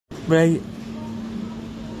Right.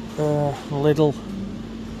 Lidl.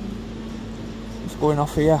 What's going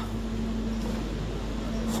off here?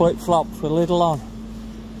 Flip-flops with Lidl on.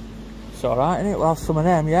 It's alright, isn't it? We'll have some of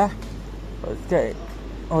them, yeah? Let's get it.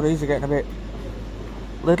 Oh, these are getting a bit...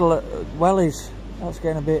 Lidl wellies. That's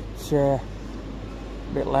getting a bit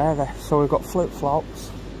leather. So we've got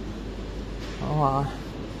flip-flops. Alright.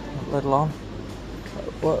 Lidl on.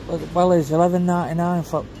 Wellies, $11.99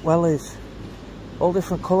 for wellies. All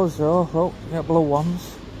different colours though. Look, you get blue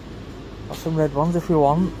ones. Got some red ones if you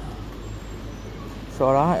want. It's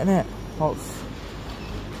alright, isn't it? What's...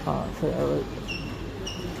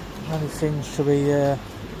 many things to be... there's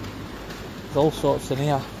all sorts in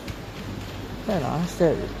here. Very nice.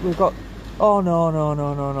 We've got... Oh no. No.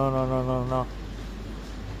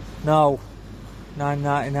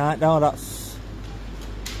 $9.99. No, that's...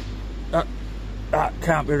 That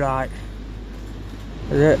can't be right.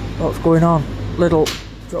 Is it? What's going on? Lidl.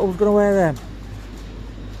 Who's gonna wear them?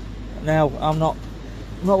 No, I'm not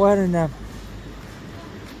wearing them.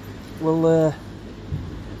 We'll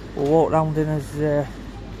walk round in as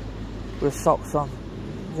with socks on.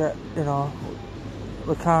 Yeah, you know,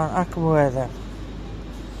 I can wear them.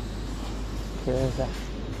 Crazy.